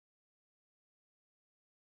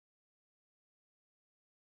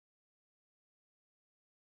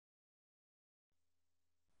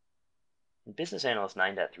In Business Analyst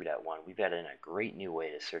 9.3.1, we've added in a great new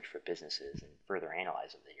way to search for businesses and further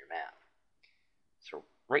analyze them in your map. So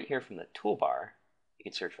right here from the toolbar, you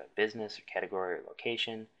can search for a business or category or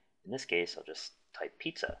location. In this case, I'll just type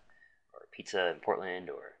pizza, or pizza in Portland,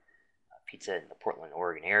 or pizza in the Portland,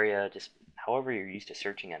 Oregon area. Just however you're used to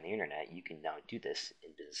searching on the internet, you can now do this in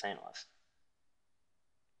Business Analyst.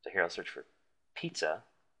 So here I'll search for pizza.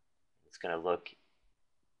 It's going to look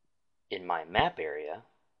in my map area,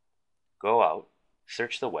 go out,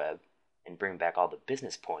 search the web, and bring back all the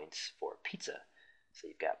business points for pizza. So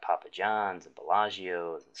you've got Papa John's and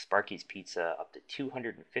Bellagio's and Sparky's Pizza, up to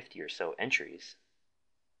 250 or so entries.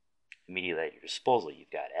 Immediately at your disposal,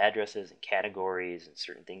 you've got addresses and categories and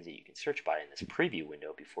certain things that you can search by in this preview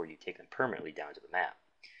window before you take them permanently down to the map.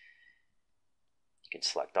 You can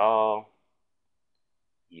select all.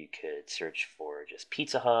 You could search for just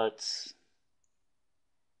Pizza Huts.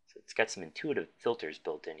 So it's got some intuitive filters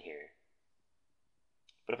built in here.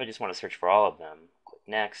 But if I just want to search for all of them, click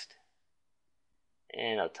Next.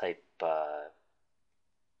 And I'll type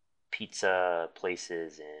pizza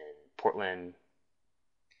places in Portland.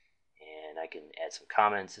 And I can add some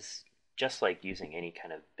comments. It's just like using any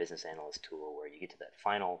kind of business analyst tool where you get to that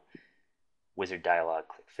final wizard dialog,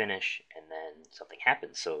 click Finish, and then something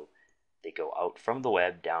happens. So they go out from the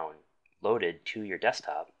web, downloaded to your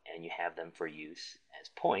desktop, and you have them for use as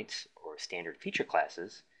points or standard feature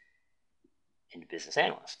classes in Business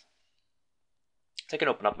Analyst. So I can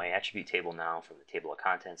open up my attribute table now from the table of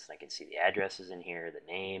contents, and I can see the addresses in here, the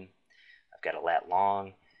name. I've got a lat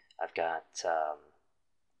long. I've got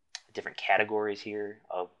different categories here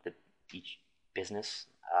of each business.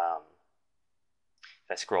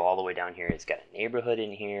 If I scroll all the way down here, it's got a neighborhood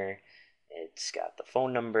in here. It's got the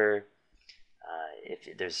phone number.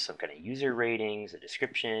 If there's some kind of user ratings, a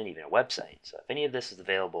description, even a website. So if any of this is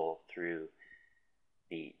available through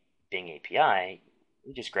the Bing API,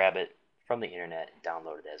 we just grab it from the internet and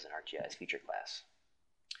download it as an ArcGIS feature class.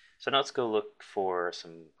 So now let's go look for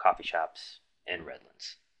some coffee shops in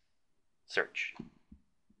Redlands. Search.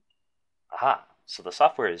 Aha, so the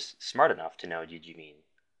software is smart enough to know, did you mean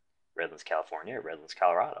Redlands, California or Redlands,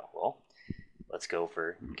 Colorado? Well, let's go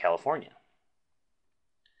for California.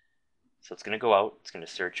 So it's going to go out, it's going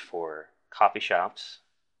to search for coffee shops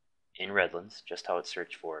in Redlands, just how it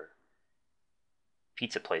searched for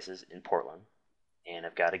pizza places in Portland. And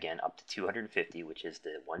I've got, again, up to 250, which is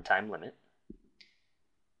the one-time limit.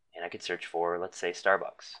 And I could search for, let's say,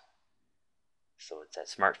 Starbucks. So it's that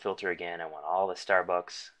smart filter again. I want all the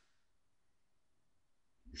Starbucks.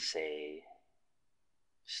 Say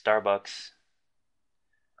Starbucks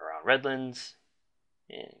around Redlands.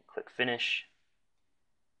 And click Finish.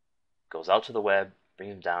 Goes out to the web,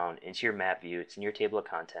 brings them down into your map view. It's in your table of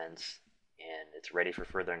contents, and it's ready for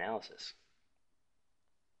further analysis.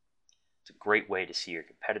 It's a great way to see your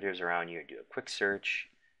competitors around you and do a quick search,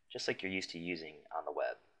 just like you're used to using on the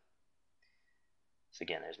web. So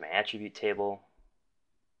again, there's my attribute table,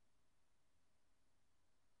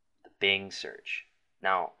 the Bing search.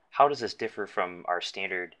 Now, how does this differ from our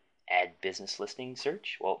standard add business listing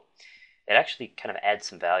search? Well, it actually kind of adds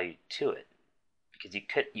some value to it, because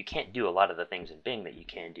you can't do a lot of the things in Bing that you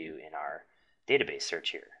can do in our database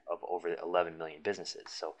search here of over 11 million businesses.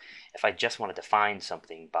 So if I just wanted to find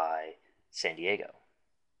something by San Diego,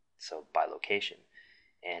 so by location,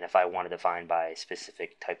 and if I wanted to find by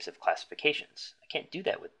specific types of classifications, I can't do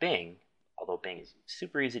that with Bing, although Bing is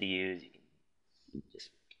super easy to use. You can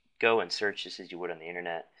just go and search just as you would on the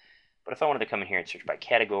internet. But if I wanted to come in here and search by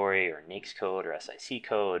category or NAICS code or SIC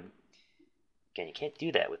code, again, you can't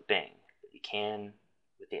do that with Bing. You can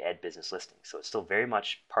with the add business listing. So it's still very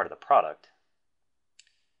much part of the product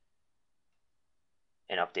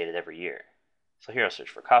and updated every year. So here I'll search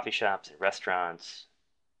for coffee shops and restaurants.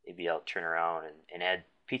 Maybe I'll turn around and add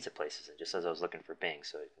pizza places, and just as I was looking for Bing,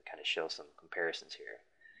 so it can kind of show some comparisons here.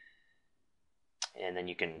 And then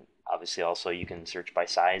you can obviously also you can search by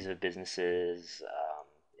size of businesses,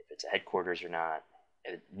 if it's a headquarters or not.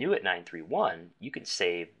 New at 9.3.1, you can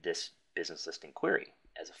save this business listing query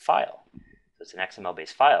as a file. So it's an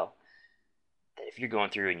XML-based file that if you're going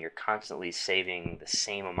through and you're constantly saving the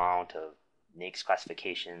same amount of NAICS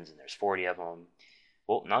classifications, and there's 40 of them,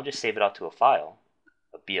 well, now just save it out to a file,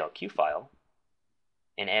 a BLQ file,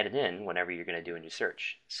 and add it in whenever you're going to do a new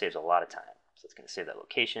search. It saves a lot of time. So it's going to save that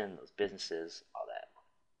location, those businesses, all that.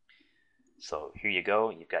 So here you go.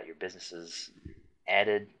 You've got your businesses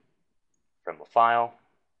added from a file.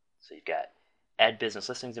 So you've got add business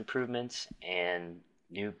listings improvements and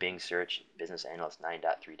new Bing search Business Analyst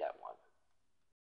 9.3.1.